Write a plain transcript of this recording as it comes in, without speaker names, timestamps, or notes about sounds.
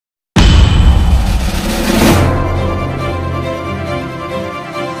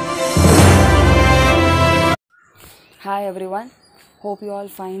Hi everyone, hope you all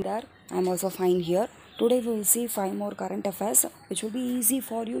fine there. I am also fine here. Today we will see 5 more current affairs which will be easy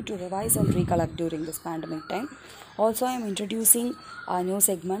for you to revise and recollect during this pandemic time. Also I am introducing a new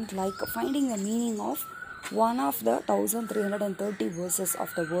segment like finding the meaning of one of the 1330 verses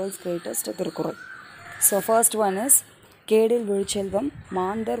of the world's greatest Tirukkural. So first one is கேடில் விழுச்செல்வம்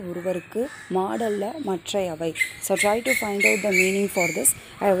மாந்தர் ஒருவருக்கு மாடல்ல மற்றையவை. So try to find out the meaning for this.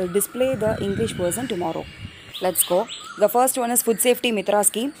 I will display the English version tomorrow. Let's go. The first one is Food Safety Mitra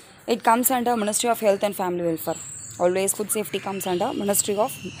Scheme. It comes under Ministry of Health and Family Welfare. Always food safety comes under Ministry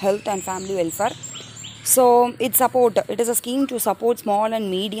of Health and Family Welfare. So it is a scheme to support small and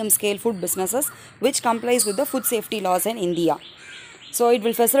medium scale food businesses which complies with the food safety laws in India. So it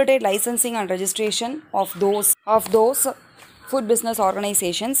will facilitate licensing and registration of those food business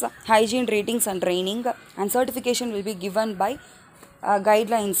organizations, hygiene ratings and training, and certification will be given by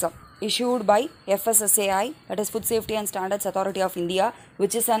guidelines issued by FSSAI, that is Food Safety and Standards Authority of India,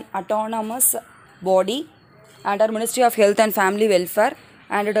 which is an autonomous body under Ministry of Health and Family Welfare,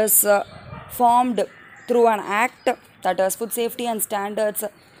 and it is formed through an act, that is Food Safety and Standards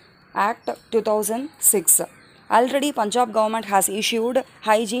Act 2006. Already Punjab government has issued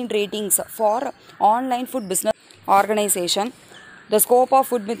hygiene ratings for online food business organization. The scope of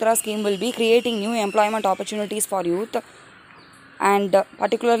Food Mitra scheme will be creating new employment opportunities for youth, and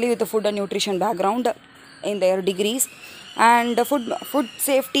particularly with the food and nutrition background in their degrees. And food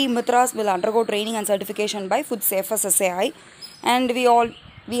safety Mitras will undergo training and certification by Food FSSAI. And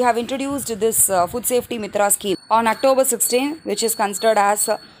we have introduced this Food Safety Mitra scheme on October 16, which is considered as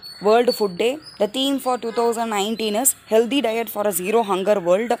World Food Day. The theme for 2019 is Healthy Diet for a Zero Hunger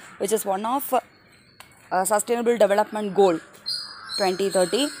World, which is one of Sustainable Development Goal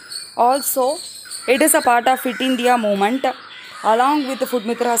 2030. Also, it is a part of Fit India movement. Along with the Food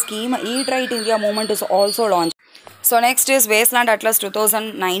Mitra scheme, Eat Right India movement is also launched. So next is Wasteland Atlas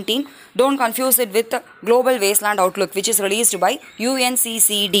 2019. Don't confuse it with Global Wasteland Outlook, which is released by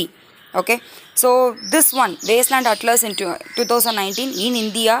UNCCD. Okay, so this one, Wasteland Atlas in 2019 in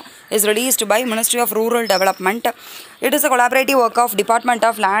India, is released by Ministry of Rural Development. It is a collaborative work of Department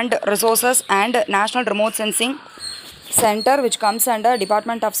of Land Resources and National Remote Sensing Center, which comes under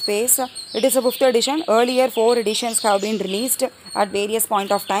Department of Space. It is a 5th edition. Earlier 4 editions have been released at various point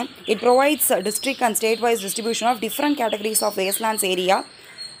of time. It provides district and state-wise distribution of different categories of wastelands area,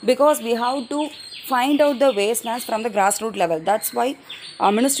 because we have to find out the wastelands from the grassroots level. That's why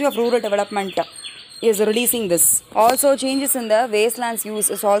Ministry of Rural Development is releasing this. Also, changes in the wastelands use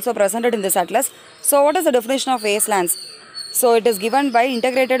is also presented in this atlas. So what is the definition of wastelands? So it is given by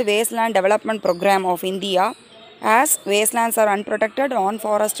Integrated Wasteland Development Program of India, as wastelands are unprotected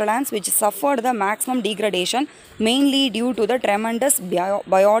non-forest lands which suffered the maximum degradation mainly due to the tremendous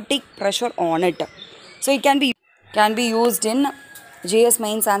biotic pressure on it. So it can be used in GS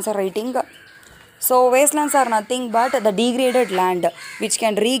mains answer writing. So wastelands are nothing but the degraded land which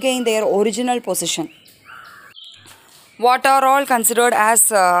can regain their original position. What are all considered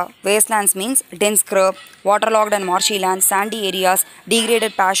as wastelands means dense scrub, waterlogged and marshy lands, sandy areas,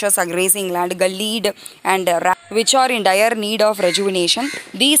 degraded pastures or grazing land, gullied and which are in dire need of rejuvenation.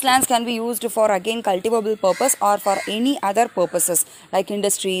 These lands can be used for again cultivable purpose or for any other purposes like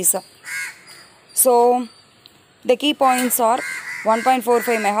industries. So the key points are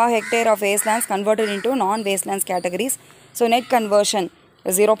 1.45 mega hectare of wastelands converted into non-wastelands categories. So net conversion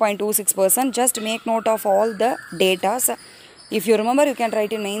 0.26%. Just make note of all the datas. If you remember, you can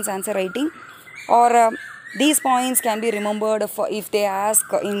write in mains answer writing, or these points can be remembered if they ask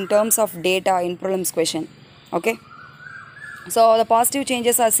in terms of data in prelims question. Okay, so the positive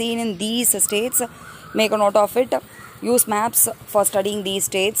changes are seen in these states. Make a note of it. Use maps for studying these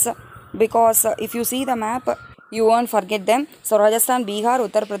states, because if you see the map, you won't forget them. So Rajasthan, Bihar,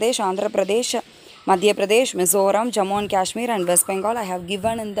 Uttar Pradesh, Andhra Pradesh, Madhya Pradesh, Mizoram, Jammu and Kashmir and West Bengal I have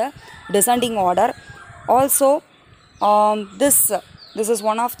given in the descending order. Also, this is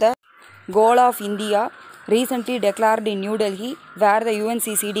one of the goal of India recently declared in New Delhi, where the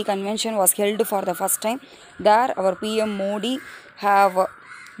UNCCD convention was held for the first time. There our PM Modi have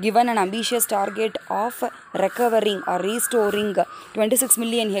given an ambitious target of recovering or restoring 26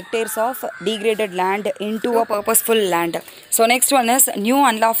 million hectares of degraded land into a purposeful land. So next one is New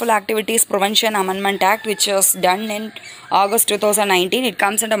Unlawful Activities Prevention Amendment Act, which was done in August 2019. It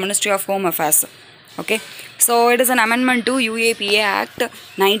comes under Ministry of Home Affairs. Okay, so it is an amendment to UAPA Act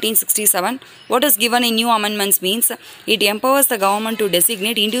 1967. What is given in new amendments means it empowers the government to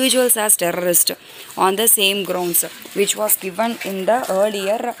designate individuals as terrorists on the same grounds which was given in the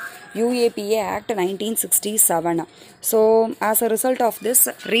earlier UAPA Act 1967. So as a result of this,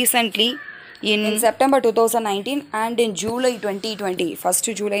 recently in September 2019 and in July 2020,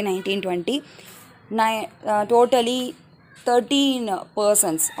 1st July 1920, totally 13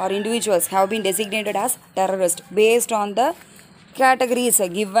 persons or individuals have been designated as terrorists based on the categories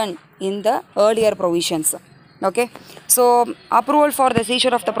given in the earlier provisions. Okay, so approval for the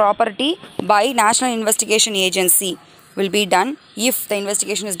seizure of the property by National Investigation Agency will be done if the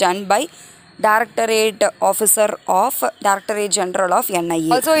investigation is done by Directorate Officer of Directorate General of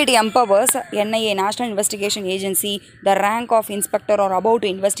NIA. Also, it empowers NIA, National Investigation Agency, the rank of inspector or above to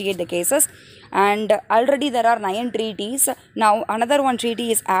investigate the cases. And already there are 9 treaties. Now another one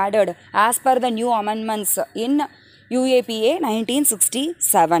treaty is added as per the new amendments in UAPA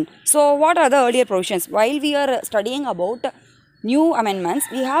 1967. So what are the earlier provisions? While we are studying about new amendments,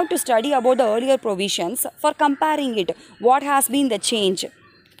 we have to study about the earlier provisions for comparing it. What has been the change?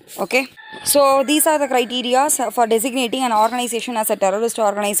 Okay, so these are the criteria for designating an organization as a terrorist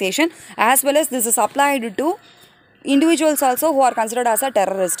organization, as well as this is applied to individuals also who are considered as a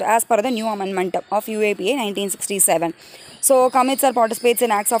terrorist as per the new amendment of UAPA 1967. So commits or participates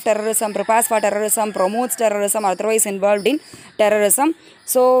in acts of terrorism, prepares for terrorism, promotes terrorism, otherwise involved in terrorism.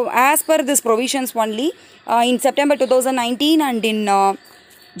 So as per these provisions only, in September 2019 and in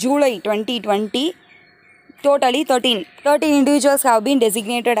July 2020, totally 13 individuals have been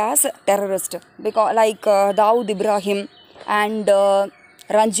designated as terrorists, because like Dawood Ibrahim and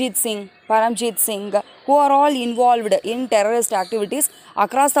Ranjit Singh, Paramjit Singh, who are all involved in terrorist activities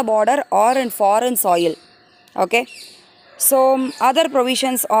across the border or in foreign soil. Okay, so other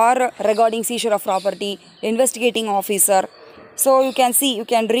provisions are regarding seizure of property, investigating officer. So you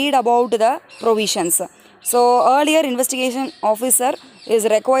can read about the provisions. So earlier, investigation officer is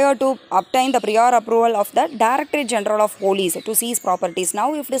required to obtain the prior approval of the Directorate General of Police to seize properties.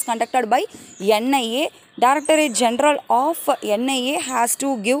 Now if it is conducted by NIA, Directorate General of NIA has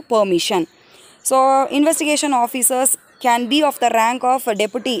to give permission. So investigation officers can be of the rank of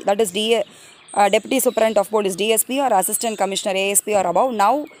deputy, that is Deputy Superintendent of Police, DSP, or Assistant Commissioner, ASP or above.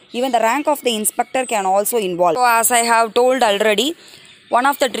 Now even the rank of the inspector can also involve. So as I have told already, one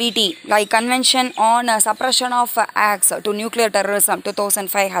of the treaty like Convention on Suppression of Acts to Nuclear Terrorism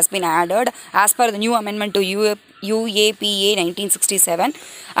 2005 has been added as per the new amendment to UAPA 1967.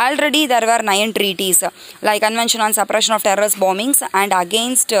 Already there were 9 treaties like Convention on Suppression of Terrorist Bombings and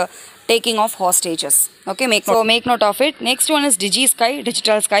against taking of hostages. Okay, make note of it. Next one is DigiSky,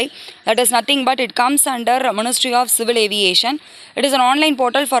 Digital Sky. That is nothing but it comes under Ministry of Civil Aviation. It is an online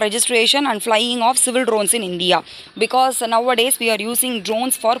portal for registration and flying of civil drones in India, because nowadays we are using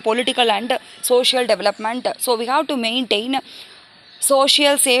drones for political and social development. So we have to maintain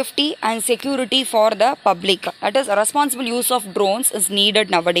social safety and security for the public. That is, responsible use of drones is needed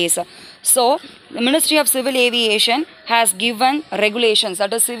nowadays. So the Ministry of Civil Aviation has given regulations,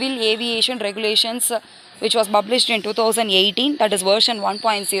 that is Civil Aviation Regulations, which was published in 2018, that is version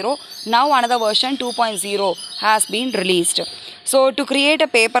 1.0. Now another version 2.0 has been released. So to create a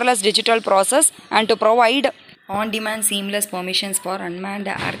paperless digital process and to provide on-demand seamless permissions for unmanned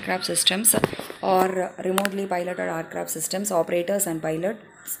aircraft systems or remotely piloted aircraft systems, operators and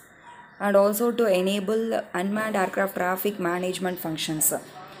pilots, and also to enable unmanned aircraft traffic management functions.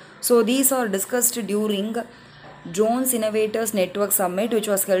 So these are discussed during Drones Innovators Network Summit, which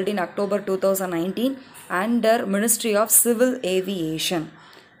was held in October 2019 under Ministry of Civil Aviation.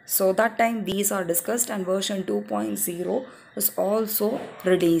 So that time these are discussed, and version 2.0 is also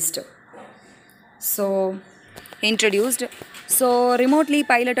released. So introduced. So remotely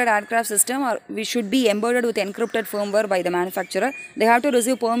piloted aircraft system we should be embedded with encrypted firmware by the manufacturer. They have to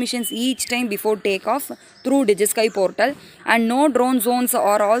receive permissions each time before takeoff through DigiSky portal, and no drone zones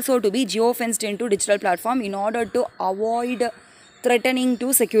are also to be geofenced into digital platform in order to avoid threatening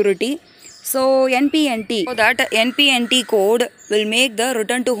to security. So NPNT, so that NPNT code will make the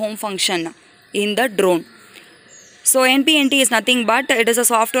return to home function in the drone. So NPNT is nothing but it is a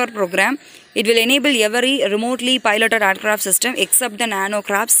software program. It will enable every remotely piloted aircraft system except the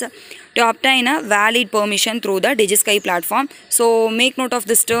nanocrafts to obtain a valid permission through the DigiSky platform. So make note of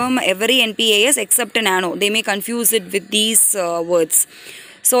this term, every NPAS except nano. They may confuse it with these words.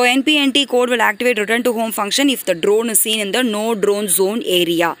 So NPNT code will activate return to home function if the drone is seen in the no drone zone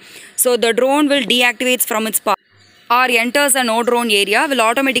area. So the drone will deactivate from its path or enters the no drone area, will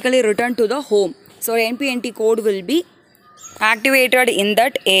automatically return to the home. So NPNT code will be activated in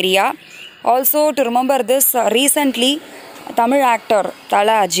that area. Also to remember this, recently Tamil actor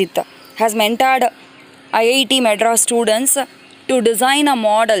Thala Ajit has mentored IIT Madras students to design a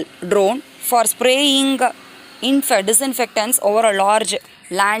model drone for spraying disinfectants over a large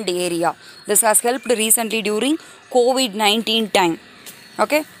land area. This has helped recently during COVID-19 time.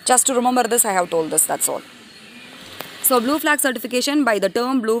 Okay, just to remember this, I have told this, that's all. So blue flag certification, by the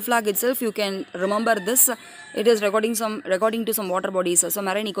term blue flag itself, you can remember this. It is recording to some water bodies, so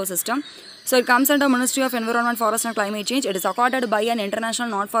marine ecosystem. So it comes under Ministry of Environment, Forest and Climate Change. It is accorded by an international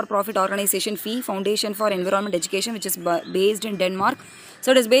not-for-profit organization, FEE, Foundation for Environment Education, which is based in Denmark.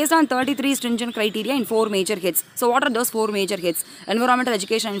 So it is based on 33 stringent criteria in 4 major hits. So what are those 4 major hits? Environmental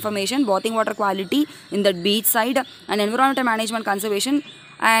education information, bathing water quality in the beach side, and environmental management conservation,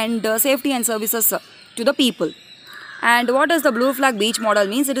 and safety and services to the people. And what does the blue flag beach model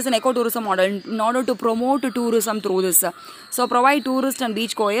means? It is an ecotourism model in order to promote tourism through this. So provide tourist and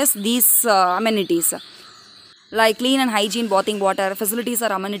beach goers these amenities like clean and hygiene bathing water, facilities or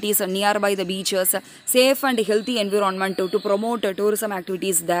amenities nearby the beaches, safe and healthy environment to promote tourism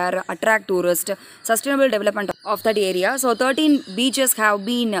activities there, attract tourists, sustainable development of that area. So 13 beaches have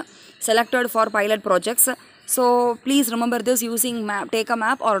been selected for pilot projects. So please remember this using map. Take a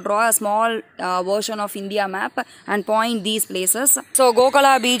map or draw a small version of India map and point these places. So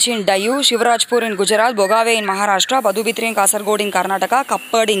Gokala Beach in Dayu, Shivrajpur in Gujarat, Bogave in Maharashtra, Padubitri in Kasargod in Karnataka,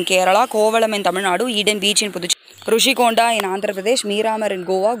 Kappad in Kerala, Kovalam in Tamil Nadu, Eden Beach in Puducherry, Rushikonda in Andhra Pradesh, Miramar in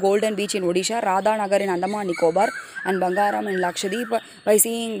Goa, Golden Beach in Odisha, Radhanagar in Andaman Nicobar, and Bangaram in Lakshadweep. By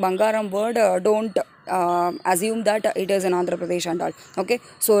seeing Bangaram word, don't assume that it is in Andhra Pradesh and all. Okay,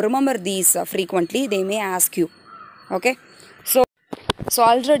 so remember these frequently, they may ask you. Okay, so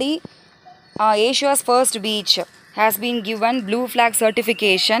already Asia's first beach has been given blue flag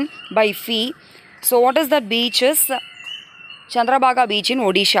certification by FEE. So what is that beach? Is Chandrabhaga Beach in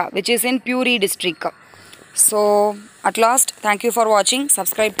Odisha, which is in Puri district. So at last, thank you for watching.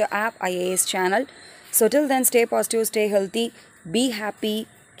 Subscribe to AAP IAS channel. So till then, stay positive, stay healthy, be happy,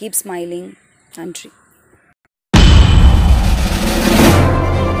 keep smiling. Nandri.